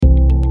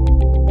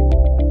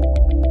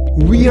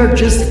We are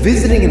just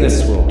visiting in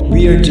this world.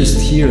 We are just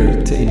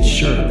here to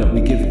ensure that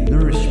we give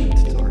nourishment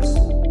to our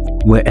soul.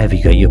 Wherever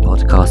you get your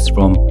podcasts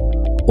from,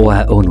 or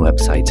our own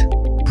website,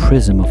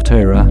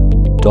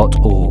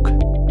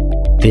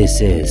 prismoftorah.org. This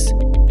is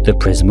the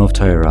Prism of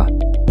Torah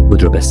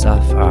with Rabbi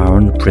Saf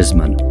Aaron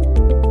Prisman.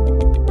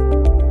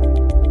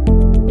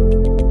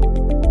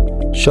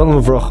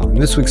 Shalom Avrocha. In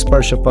this week's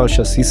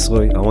Parshas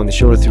Yisro, I want to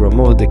share with you a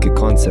Mohdeke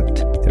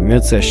concept. The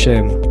Mirza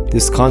Hashem,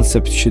 this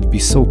concept should be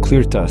so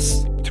clear to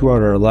us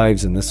throughout our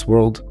lives in this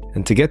world.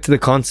 And to get to the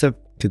concept,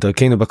 to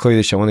Darkeinu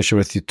B'Kodesh, I want to share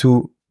with you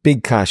two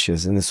big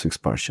kashas in this week's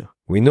Parsha.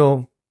 We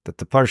know that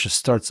the Parsha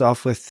starts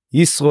off with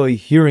Yisro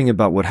hearing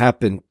about what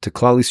happened to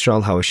Klal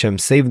Yisrael, how Hashem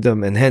saved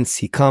them, and hence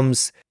he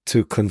comes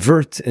to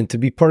convert and to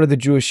be part of the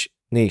Jewish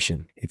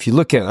nation. If you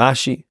look at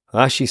Rashi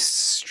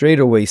straight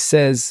away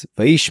says,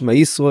 Vayishma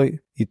Yisro,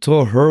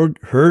 Yitro heard,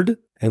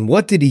 and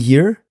what did he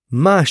hear?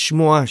 Ma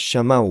shmoa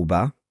shama'u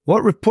ba.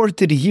 What report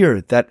did he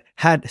hear that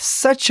had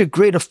such a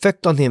great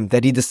effect on him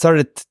that he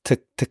decided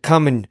to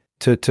come and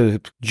to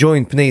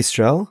join Bnei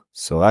Israel?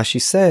 So Rashi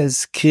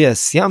says,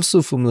 Kriyas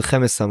Yamsuf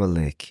u'milchemes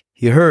Amalek.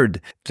 He heard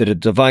the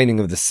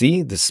dividing of the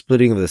sea, the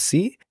splitting of the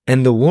sea,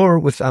 and the war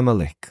with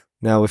Amalek.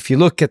 Now, if you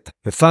look at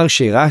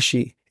Mefarshei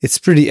Rashi, it's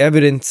pretty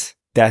evident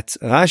that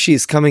Rashi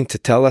is coming to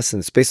tell us, and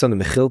it's based on the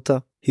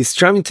Mechilta, he's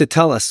trying to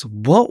tell us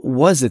what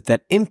was it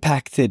that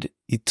impacted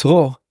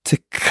Yitro to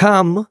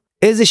come.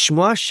 Not just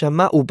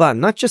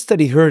that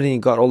he heard and he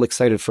got all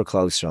excited for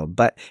Klal Yisrael,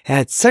 but it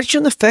had such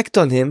an effect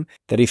on him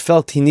that he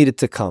felt he needed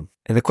to come.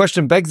 And the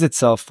question begs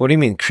itself, what do you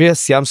mean?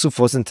 Kriyas Yamsuf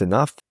wasn't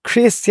enough?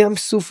 Kriyas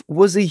Yamsuf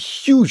was the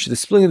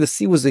splitting of the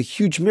sea was a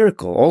huge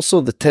miracle.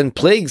 Also the 10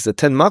 plagues, the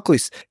 10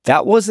 makos,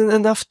 that wasn't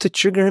enough to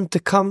trigger him to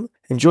come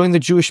and join the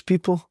Jewish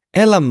people.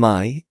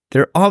 Elamai,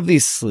 there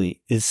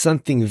obviously is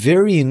something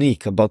very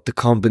unique about the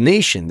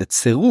combination, the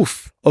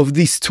tzeruf of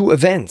these two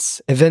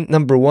events. Event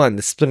number one,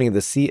 the splitting of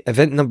the sea.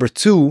 Event number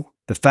two,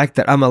 the fact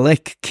that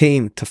Amalek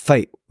came to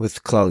fight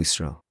with Klal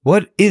Yisrael.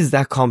 What is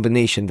that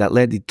combination that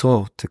led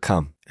Yitro to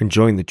come and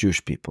join the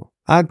Jewish people?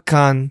 Ad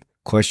kan,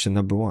 question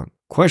number one.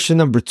 Question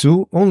number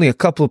two, only a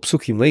couple of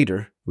psukim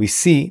later, we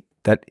see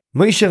that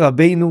Moshe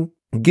Rabbeinu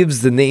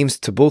gives the names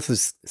to both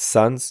his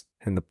sons,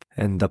 and the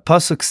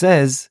pasuk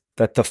says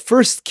that the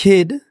first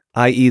kid,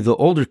 i.e. the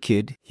older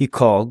kid, he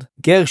called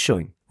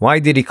Gershom. Why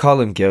did he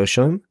call him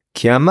Gershom?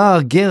 Ki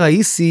amar ger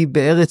haisi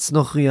be'eretz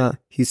nochriya.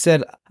 He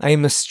said, I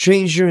am a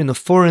stranger in a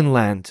foreign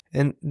land.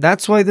 And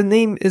that's why the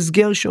name is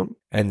Gershom.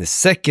 And the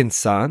second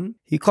son,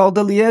 he called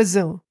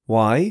Eliezer.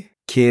 Why?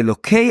 Ki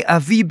Elokei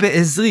avi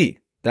be'ezri.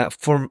 That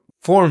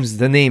forms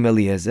the name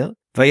Eliezer.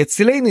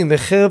 Vayetzileni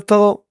mecherev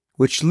Paro.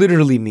 Which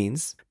literally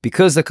means,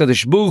 because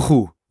HaKadosh Baruch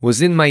Hu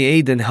was in my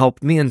aid and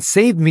helped me and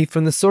saved me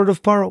from the sword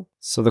of Paro.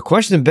 So the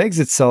question begs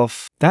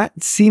itself,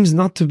 that seems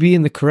not to be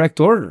in the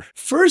correct order.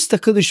 First,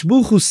 HaKadosh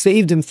Baruch Hu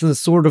saved him from the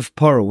sword of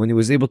Paro when he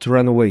was able to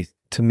run away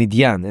to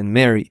Midian and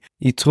marry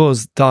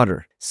Yitro's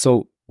daughter.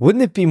 So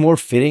wouldn't it be more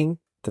fitting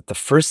that the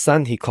first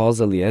son he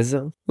calls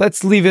Eliezer?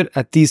 Let's leave it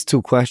at these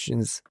two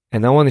questions.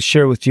 And I want to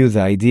share with you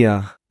the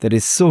idea that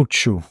is so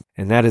true.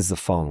 And that is the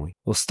following.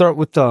 We'll start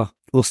with the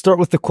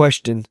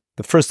question.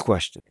 The first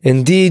question.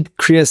 Indeed,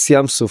 Kriyas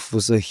Yamsuf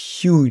was a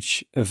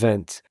huge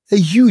event, a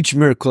huge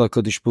miracle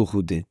HaKadosh Baruch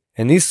Hu did.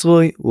 And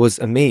Yisro was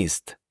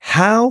amazed.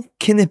 How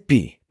can it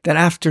be that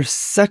after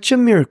such a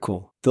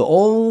miracle,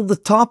 all the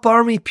top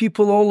army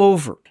people all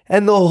over,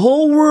 and the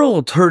whole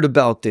world heard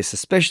about this,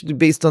 especially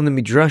based on the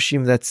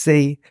Midrashim that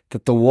say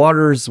that the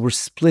waters were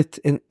split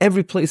in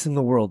every place in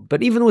the world.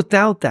 But even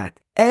without that,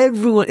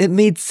 it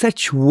made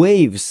such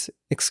waves,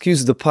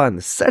 excuse the pun,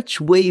 such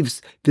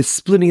waves, the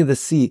splitting of the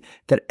sea,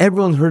 that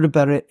everyone heard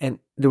about it, and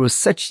there was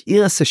such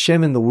Iras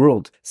Hashem in the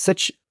world,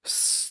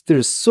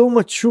 there's so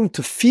much room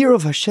to fear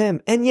of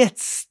Hashem, and yet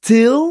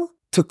still,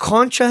 to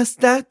contrast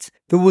that,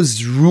 there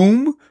was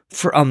room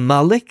for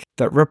Amalek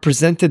that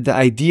represented the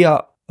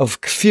idea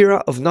of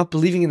kfira, of not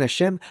believing in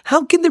Hashem.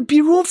 How can there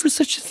be room for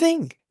such a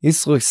thing?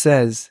 Yisro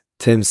says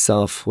to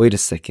himself, wait a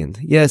second,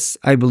 yes,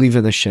 I believe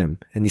in Hashem.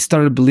 And he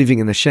started believing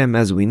in Hashem,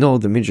 as we know,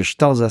 the Midrash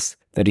tells us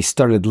that he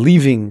started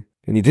leaving,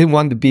 and he didn't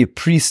want to be a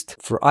priest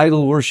for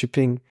idol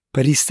worshipping.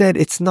 But he said,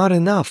 it's not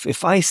enough.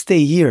 If I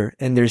stay here,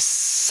 and there's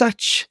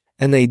such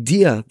an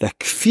idea that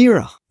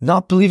kfira,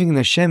 not believing in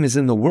Hashem, is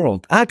in the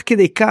world. Ad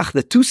kedei kach,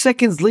 that 2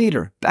 seconds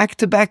later,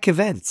 back-to-back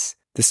events,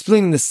 the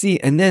splitting the sea,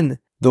 and then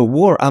the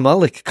war,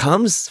 Amalek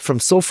comes from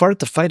so far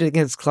to fight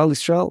against Klal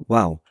Yisrael.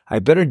 Wow, I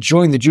better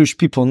join the Jewish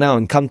people now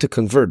and come to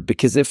convert,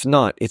 because if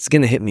not, it's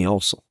going to hit me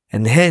also.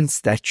 And hence,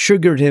 that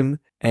triggered him,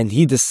 and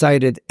he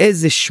decided,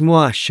 Eze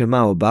shmoa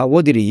shema'u ba.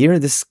 What did he hear?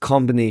 This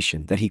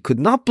combination, that he could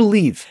not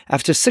believe,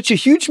 after such a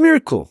huge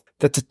miracle,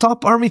 that the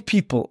top army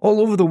people all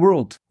over the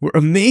world were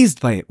amazed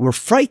by it, were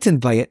frightened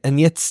by it, and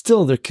yet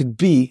still there could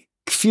be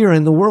kfir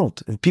in the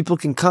world, and people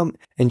can come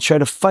and try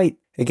to fight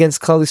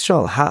against Klal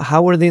Yisrael.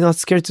 How are they not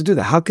scared to do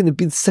that? How can there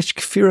be such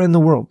kfir in the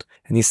world?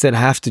 And he said, I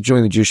have to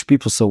join the Jewish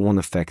people so it won't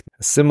affect me.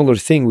 A similar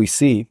thing we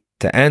see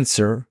to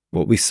answer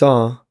what we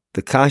saw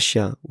the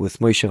kasha with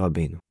Moshe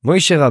Rabbeinu.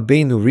 Moshe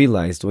Rabbeinu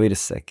realized, wait a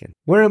second,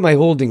 where am I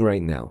holding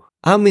right now?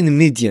 I'm in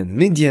Midian.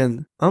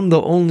 Midian, I'm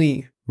the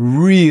only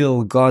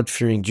real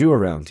God-fearing Jew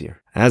around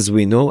here. As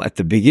we know, at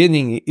the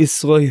beginning,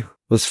 Yisro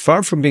was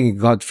far from being a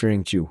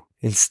God-fearing Jew.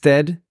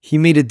 Instead, he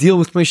made a deal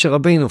with Moshe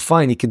Rabbeinu.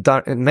 Fine, he could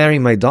marry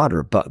my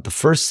daughter, but the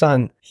first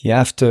son, you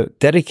have to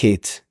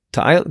dedicate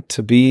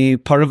to be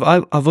part of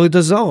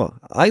Avodah Zarah,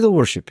 idol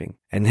worshipping.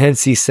 And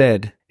hence he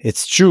said,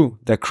 it's true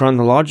that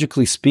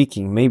chronologically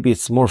speaking, maybe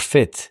it's more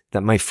fit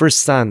that my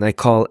first son I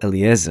call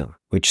Eliezer,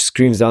 which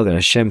screams out that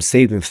Hashem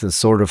saved him from the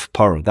sword of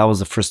Paro. That was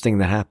the first thing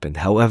that happened.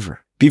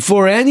 However,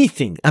 before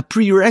anything, a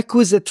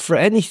prerequisite for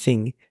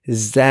anything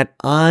is that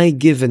I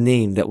give a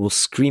name that will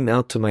scream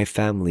out to my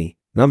family.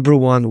 Number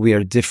one, we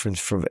are different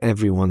from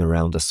everyone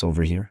around us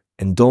over here.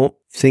 And don't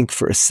think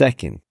for a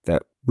second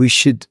that we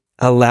should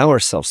allow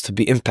ourselves to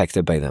be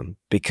impacted by them,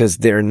 because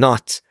they're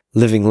not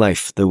living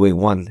life the way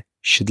one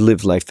should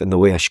live life and the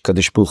way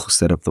HaKadosh Baruch Hu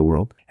set up the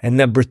world. And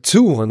number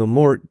two, from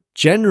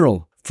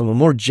a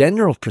more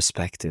general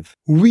perspective,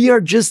 we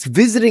are just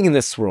visiting in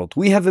this world.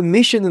 We have a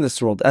mission in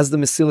this world. As the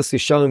Mesilas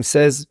Yesharim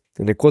says,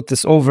 and I quote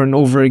this over and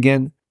over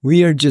again,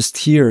 we are just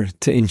here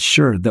to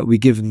ensure that we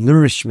give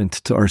nourishment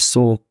to our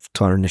soul,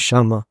 to our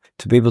neshama,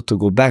 to be able to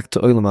go back to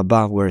Olam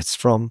Haba, where it's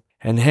from.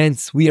 And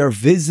hence, we are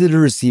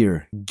visitors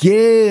here.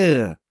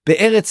 Ger,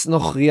 be'eretz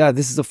nochriya.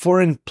 This is a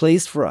foreign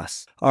place for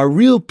us. Our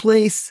real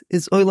place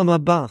is Olam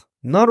Haba,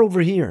 not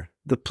over here,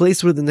 the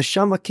place where the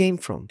neshama came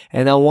from.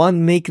 And I want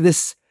to make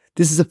this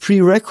is a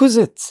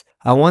prerequisite.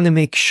 I want to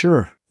make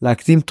sure,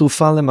 lakdim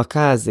tufa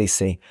lemakah, as they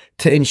say,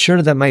 to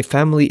ensure that my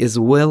family is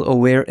well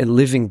aware and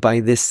living by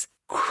this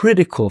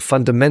critical,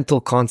 fundamental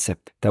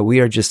concept that we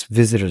are just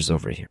visitors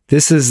over here.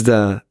 This is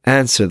the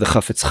answer the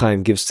Chafetz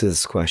Chaim gives to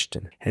this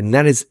question. And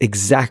that is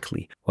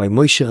exactly why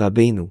Moshe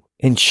Rabbeinu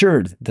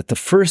ensured that the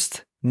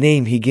first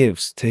name he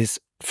gives to his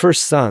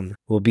first son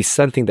will be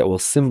something that will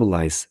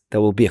symbolize,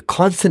 that will be a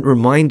constant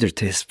reminder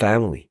to his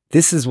family.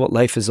 This is what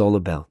life is all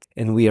about.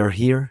 And we are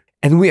here.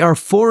 And we are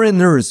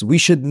foreigners. We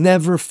should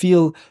never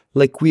feel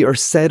like we are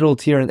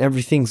settled here and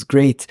everything's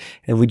great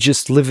and we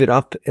just live it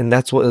up and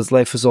that's what his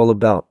life is all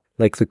about.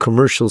 Like the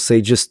commercials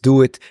say, just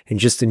do it and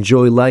just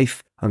enjoy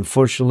life.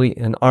 Unfortunately,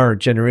 in our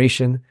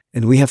generation,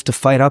 and we have to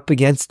fight up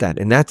against that.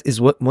 And that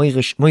is what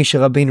Moshe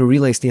Rabbeinu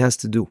realized he has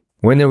to do.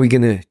 When are we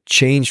going to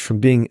change from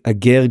being a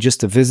ger,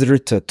 just a visitor,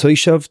 to a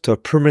toishav, to a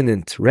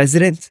permanent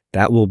resident?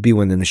 That will be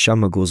when the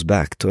neshama goes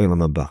back to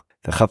Olam Haba.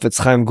 The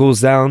Chafetz Chaim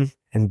goes down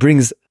and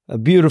brings a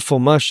beautiful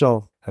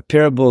mashal, a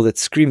parable that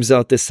screams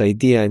out this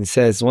idea and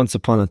says, once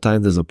upon a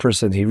time there's a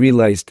person, he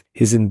realized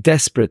he's in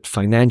desperate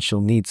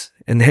financial needs,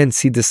 and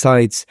hence he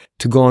decides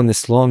to go on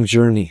this long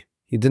journey.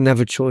 He didn't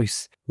have a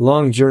choice.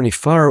 Long journey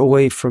far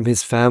away from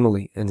his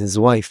family and his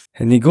wife.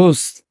 And he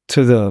goes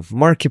to the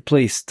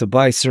marketplace to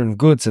buy certain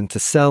goods and to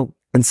sell.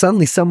 And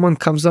suddenly someone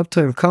comes up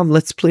to him, come,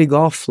 let's play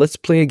golf. Let's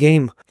play a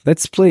game.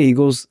 Let's play. He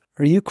goes,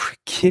 are you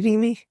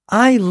kidding me?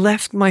 I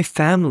left my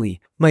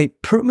family, my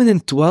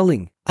permanent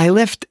dwelling. I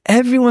left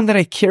everyone that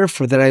I care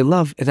for, that I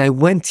love, and I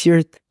went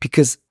here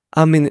because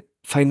I'm in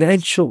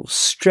financial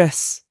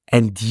stress.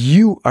 And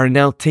you are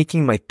now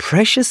taking my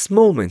precious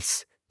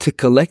moments to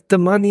collect the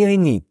money I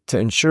need to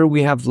ensure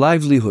we have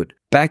livelihood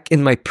back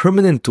in my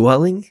permanent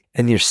dwelling,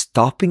 and you're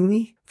stopping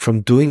me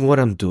from doing what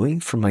I'm doing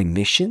for my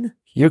mission?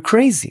 You're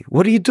crazy.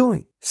 What are you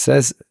doing?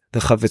 Says the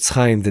Chafetz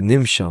Chaim, the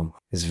Nimsham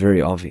is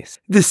very obvious.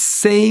 The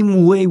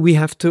same way we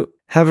have to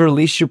have a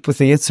relationship with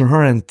the Yetzer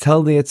Hara and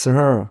tell the Yetzer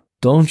Hara,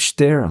 don't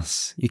stare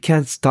us. You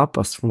can't stop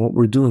us from what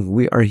we're doing.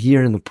 We are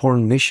here in a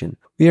important mission.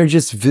 We are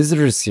just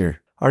visitors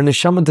here. Our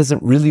neshama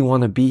doesn't really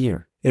want to be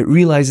here. It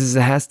realizes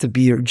it has to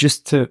be here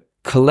just to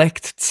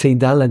collect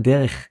tzeidah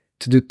laderech,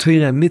 to do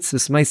Torah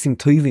mitzvahs, maisim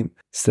tovim,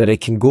 so that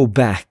it can go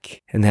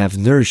back and have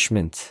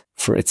nourishment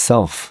for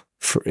itself,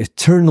 for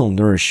eternal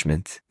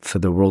nourishment for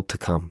the world to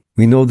come.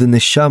 We know the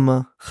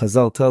neshama,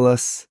 Chazal tell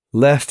us,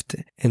 left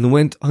and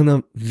went on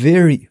a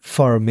very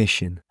far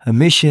mission, a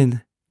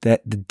mission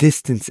that the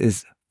distance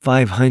is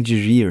 500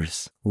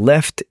 years,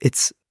 left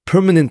its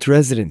permanent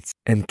residence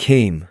and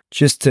came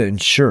just to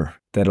ensure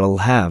that it'll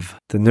have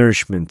the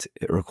nourishment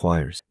it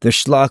requires. The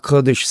Shla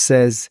Kodesh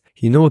says,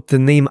 you know what the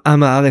name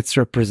Am Haaretz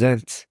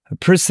represents? A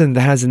person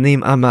that has a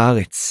name Am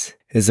Haaretz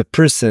is a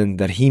person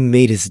that he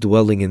made his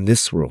dwelling in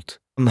this world.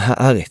 Am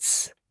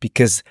Haaretz,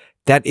 because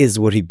that is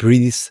what he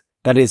breathes.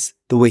 That is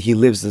the way he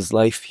lives his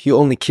life. He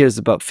only cares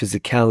about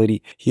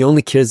physicality. He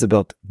only cares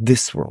about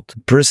this world.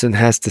 The person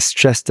has to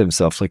stress to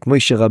himself, like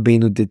Moshe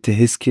Rabbeinu did to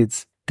his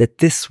kids, that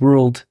this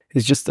world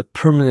is just a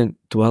permanent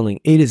dwelling.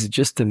 It is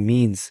just a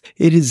means.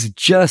 It is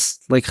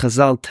just, like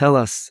Chazal tell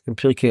us in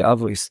Pirkei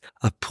Avos,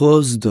 a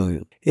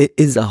prosdoil. It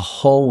is a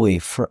hallway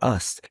for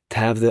us to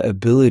have the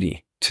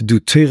ability to do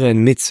Torah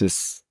and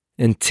mitzvahs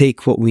and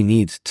take what we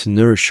need to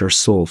nourish our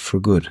soul for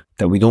good,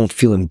 that we don't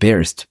feel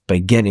embarrassed by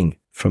getting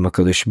from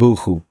HaKadosh Baruch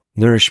Hu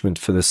nourishment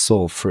for the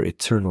soul for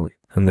eternally.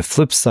 On the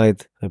flip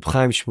side, Reb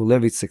Chaim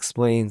Shmulevitz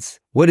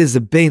explains, what is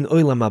a Ben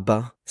Olam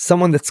Haba?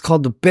 Someone that's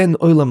called a Ben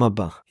Olam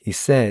Haba. He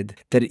said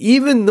that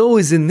even though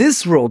he's in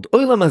this world,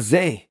 Olam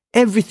Hazeh,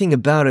 Everything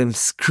about him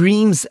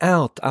screams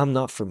out, I'm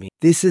not from here.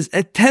 This is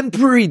a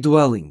temporary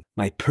dwelling.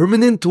 My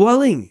permanent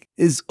dwelling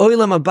is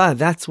Olam Haba.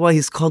 That's why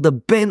he's called a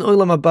Ben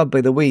Olam Haba,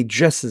 by the way he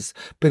dresses,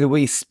 by the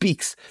way he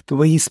speaks, the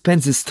way he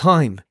spends his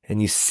time.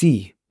 And you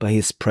see by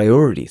his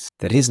priorities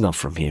that he's not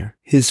from here.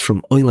 He's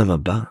from Olam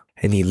Haba.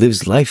 And he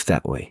lives life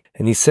that way.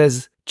 And he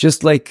says,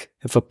 just like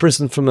if a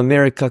person from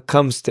America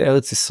comes to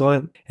Eretz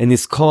Yisrael and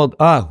is called,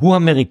 hu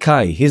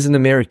Amerikai, he's an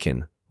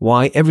American.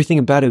 Why? Everything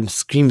about him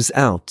screams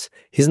out,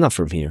 he's not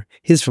from here,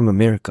 he's from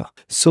America.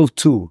 So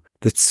too,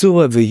 the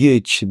tzura of a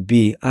yid should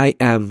be, I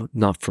am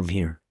not from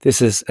here.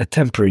 This is a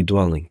temporary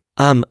dwelling.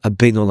 I'm a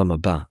Ben Olam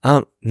Haba.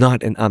 I'm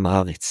not an Am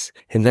Haaretz.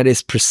 And that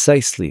is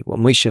precisely what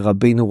Moshe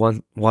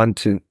Rabbeinu wanted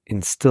to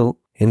instill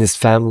in his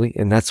family.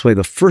 And that's why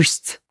the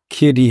first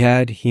kid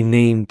he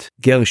named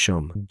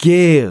Gershom.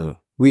 Ger.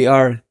 We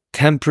are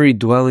temporary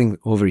dwelling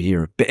over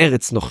here.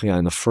 Be'eretz nochya,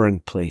 in a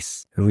foreign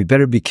place. And we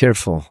better be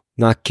careful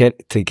not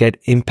to get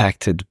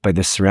impacted by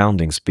the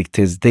surroundings,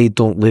 because they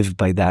don't live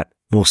by that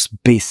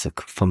most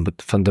basic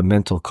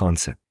fundamental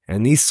concept.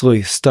 And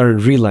Yisro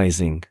started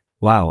realizing,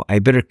 wow, I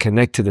better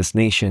connect to this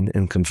nation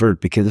and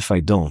convert, because if I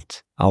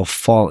don't, I'll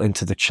fall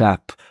into the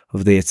trap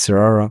of the Yetzer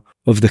Hara,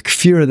 of the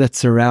kfira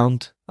that's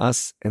around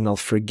us, and I'll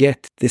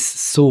forget this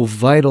so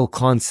vital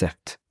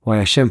concept, why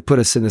Hashem put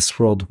us in this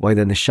world, why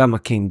the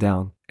neshama came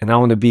down, and I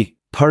want to be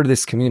part of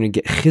this community,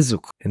 get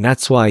chizuk. And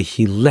that's why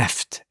he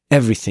left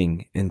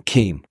everything and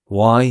came.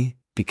 Why?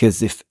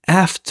 Because if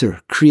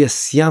after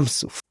Kriyas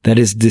Yamsuf, that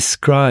is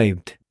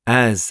described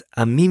as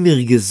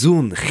Amimir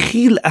Gezun,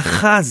 Chil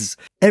Achaz,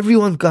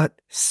 everyone got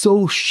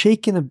so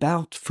shaken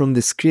about from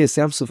this Kriyas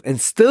Yamsuf, and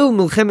still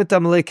Milchemet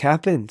Amalek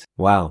happened.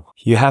 Wow.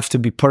 You have to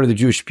be part of the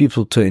Jewish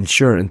people to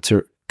ensure and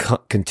to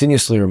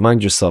continuously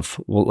remind yourself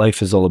what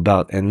life is all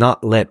about, and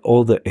not let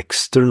all the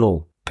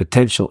external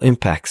potential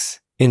impacts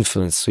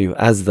influence you.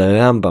 As the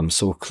Rambam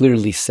so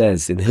clearly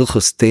says in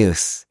Hilchos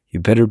Teos,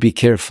 you better be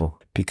careful,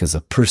 because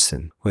a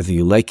person, whether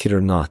you like it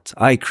or not,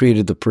 I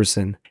created the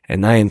person,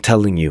 and I am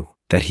telling you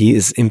that he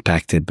is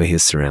impacted by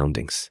his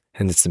surroundings.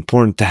 And it's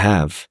important to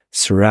have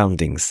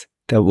surroundings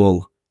that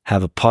will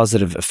have a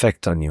positive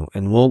effect on you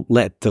and won't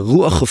let the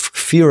ruach of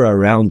kfira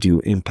around you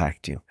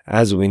impact you.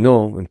 As we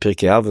know, in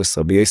Pirkei Avos,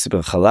 Rabbi Yosef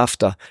ben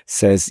Chalafta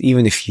says,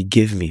 even if you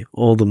give me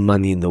all the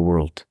money in the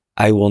world,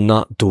 I will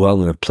not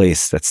dwell in a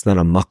place that's not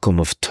a makom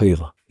of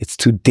Torah. It's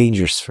too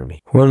dangerous for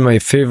me. One of my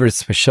favorite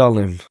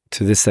meshalim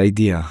to this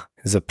idea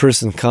is a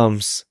person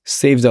comes,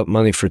 saved up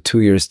money for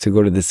 2 years to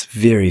go to this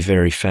very,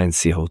 very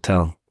fancy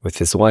hotel with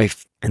his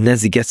wife. And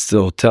as he gets to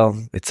the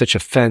hotel, it's such a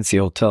fancy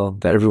hotel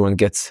that everyone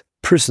gets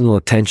personal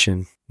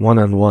attention,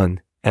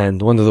 one-on-one.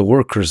 And one of the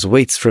workers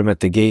waits for him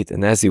at the gate.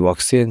 And as he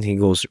walks in, he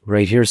goes,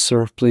 right here,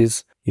 sir,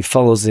 please. He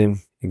follows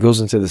him. He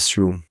goes into this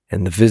room.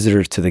 And the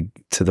visitor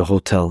to the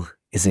hotel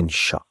is in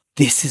shock.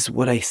 This is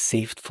what I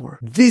saved for.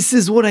 This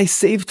is what I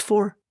saved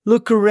for.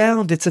 Look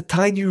around. It's a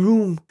tiny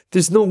room.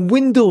 There's no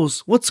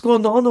windows. What's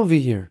going on over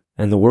here?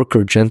 And the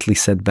worker gently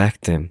said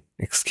back to him,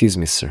 excuse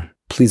me, sir.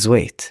 Please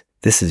wait.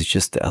 This is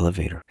just the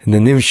elevator. And the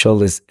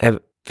nimshal is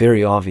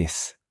very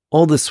obvious.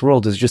 All this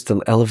world is just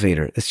an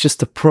elevator. It's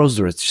just a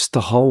prozor. It's just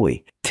a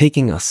hallway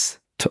taking us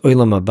to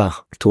Olam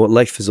Haba, to what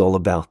life is all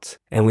about.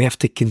 And we have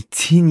to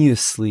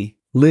continuously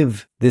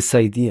live this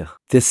idea.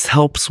 This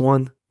helps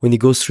one when he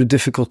goes through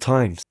difficult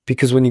times.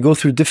 Because when you go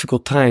through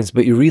difficult times,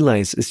 but you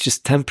realize it's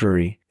just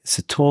temporary, it's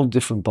a total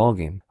different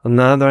ballgame. On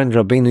the other hand,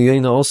 Rabbeinu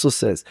Yoina also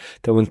says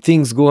that when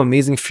things go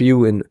amazing for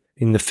you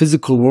in the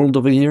physical world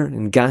over here,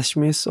 in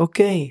Gashmis,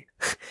 okay,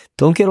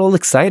 don't get all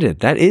excited.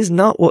 That is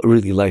not what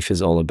really life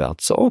is all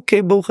about. So,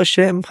 okay, Baruch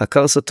Hashem,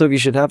 Hakar Satov, you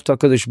should have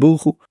HaKadosh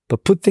Baruch Hu,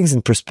 but put things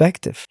in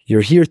perspective.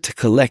 You're here to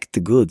collect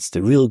the goods,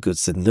 the real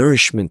goods, the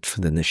nourishment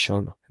for the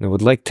neshama. And I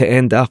would like to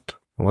end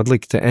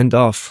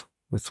off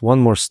with one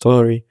more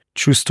story,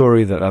 true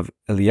story that of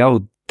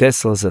Eliyahu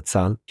Dessel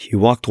Zatzal. He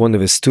walked one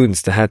of his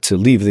students that had to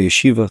leave the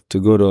yeshiva to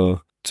go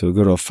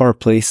to a far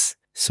place.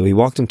 So he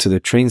walked him to the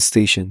train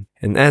station.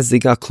 And as they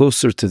got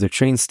closer to the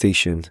train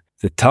station,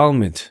 the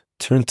Talmud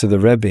turned to the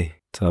Rebbe,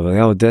 to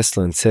Eliyahu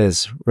Dessler, and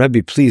says,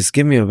 Rebbe, please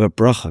give me a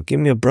bracha, give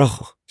me a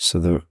bracha. So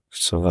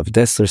Rav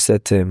Dessler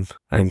said to him,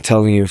 I'm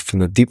telling you from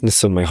the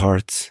deepness of my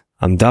heart,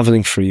 I'm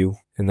davening for you,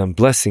 and I'm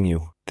blessing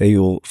you that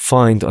you will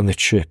find on the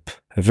trip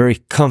a very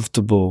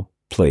comfortable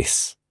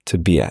place to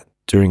be at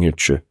during your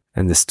trip.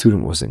 And the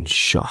student was in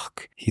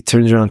shock. He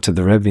turned around to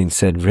the Rebbe and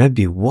said,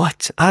 Rebbe,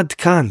 what? Ad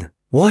kan?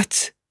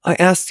 What? I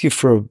asked you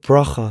for a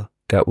bracha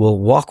that will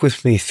walk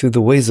with me through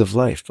the ways of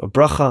life, a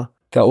bracha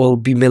that will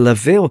be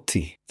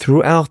melaveoti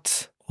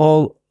throughout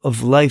all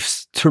of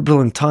life's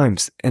turbulent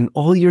times. And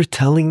all you're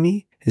telling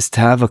me is to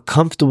have a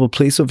comfortable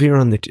place over here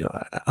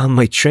on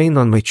my train,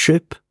 on my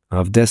trip.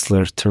 Rav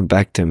Dessler turned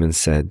back to him and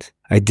said,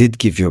 I did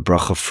give you a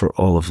bracha for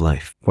all of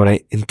life. What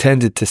I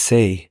intended to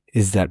say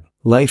is that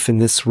life in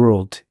this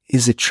world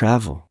is a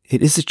travel.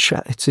 It's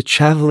a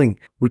traveling.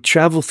 We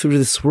travel through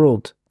this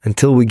world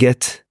until we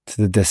get to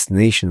the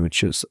destination,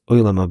 which is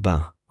Olam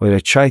Haba. What I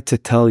tried to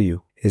tell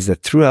you is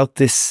that throughout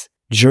this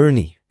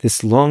journey,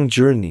 this long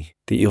journey,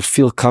 that you'll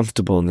feel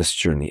comfortable in this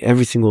journey.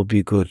 Everything will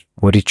be good.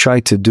 What he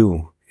tried to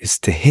do is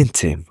to hint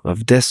to him.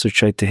 Rav Dessler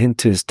tried to hint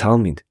to his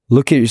Talmud.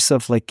 Look at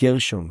yourself like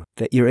Gershom,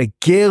 that you're a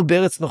ger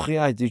beretz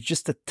nochiyai. You're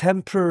just a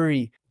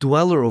temporary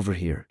dweller over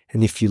here.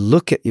 And if you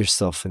look at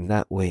yourself in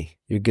that way,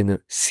 you're going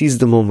to seize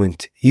the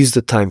moment, use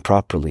the time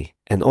properly.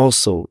 And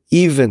also,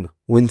 even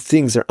when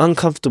things are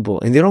uncomfortable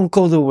and they don't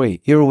go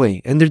your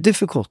way, and they're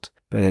difficult,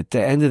 but at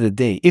the end of the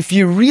day, if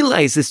you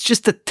realize it's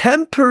just a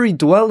temporary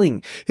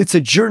dwelling, it's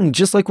a journey,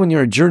 just like when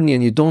you're a journey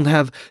and you don't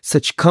have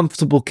such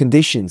comfortable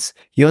conditions,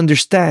 you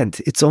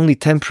understand it's only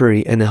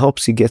temporary and it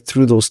helps you get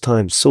through those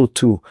times. So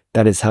too,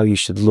 that is how you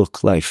should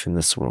look life in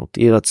this world.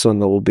 Yiratzon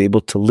that will be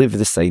able to live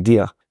this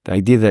idea. The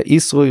idea that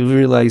Yisro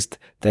realized,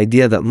 the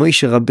idea that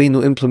Moshe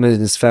Rabbeinu implemented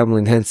in his family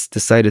and hence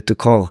decided to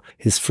call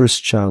his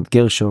first child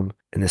Gershom,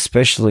 and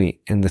especially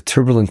in the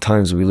turbulent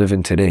times we live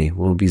in today,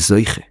 will be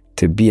Zoiche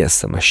to be as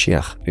the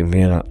Mashiach,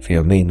 B'mera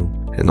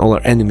v'yameinu, and all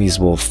our enemies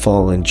will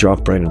fall and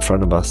drop right in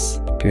front of us.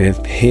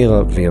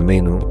 B'mera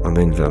v'yameinu,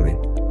 amen v'amen.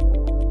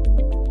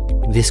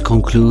 This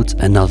concludes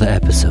another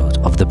episode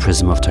of the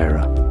Prism of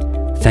Torah.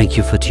 Thank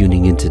you for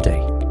tuning in today.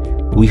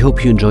 We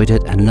hope you enjoyed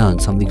it and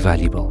learned something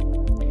valuable.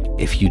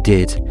 If you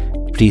did,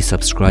 please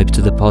subscribe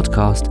to the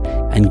podcast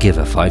and give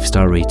a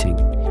 5-star rating.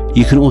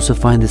 You can also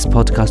find this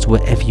podcast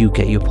wherever you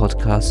get your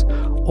podcasts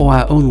or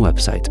our own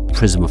website,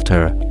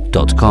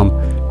 prismoftorah.com,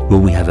 where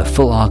we have a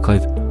full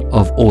archive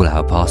of all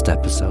our past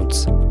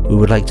episodes. We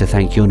would like to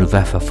thank Yona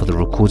Vefa for the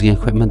recording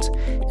equipment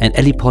and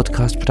Eli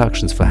Podcast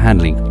Productions for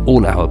handling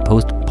all our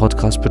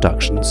post-podcast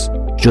productions.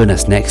 Join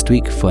us next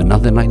week for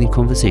another enlightening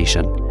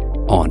conversation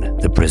on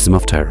the Prism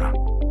of Torah.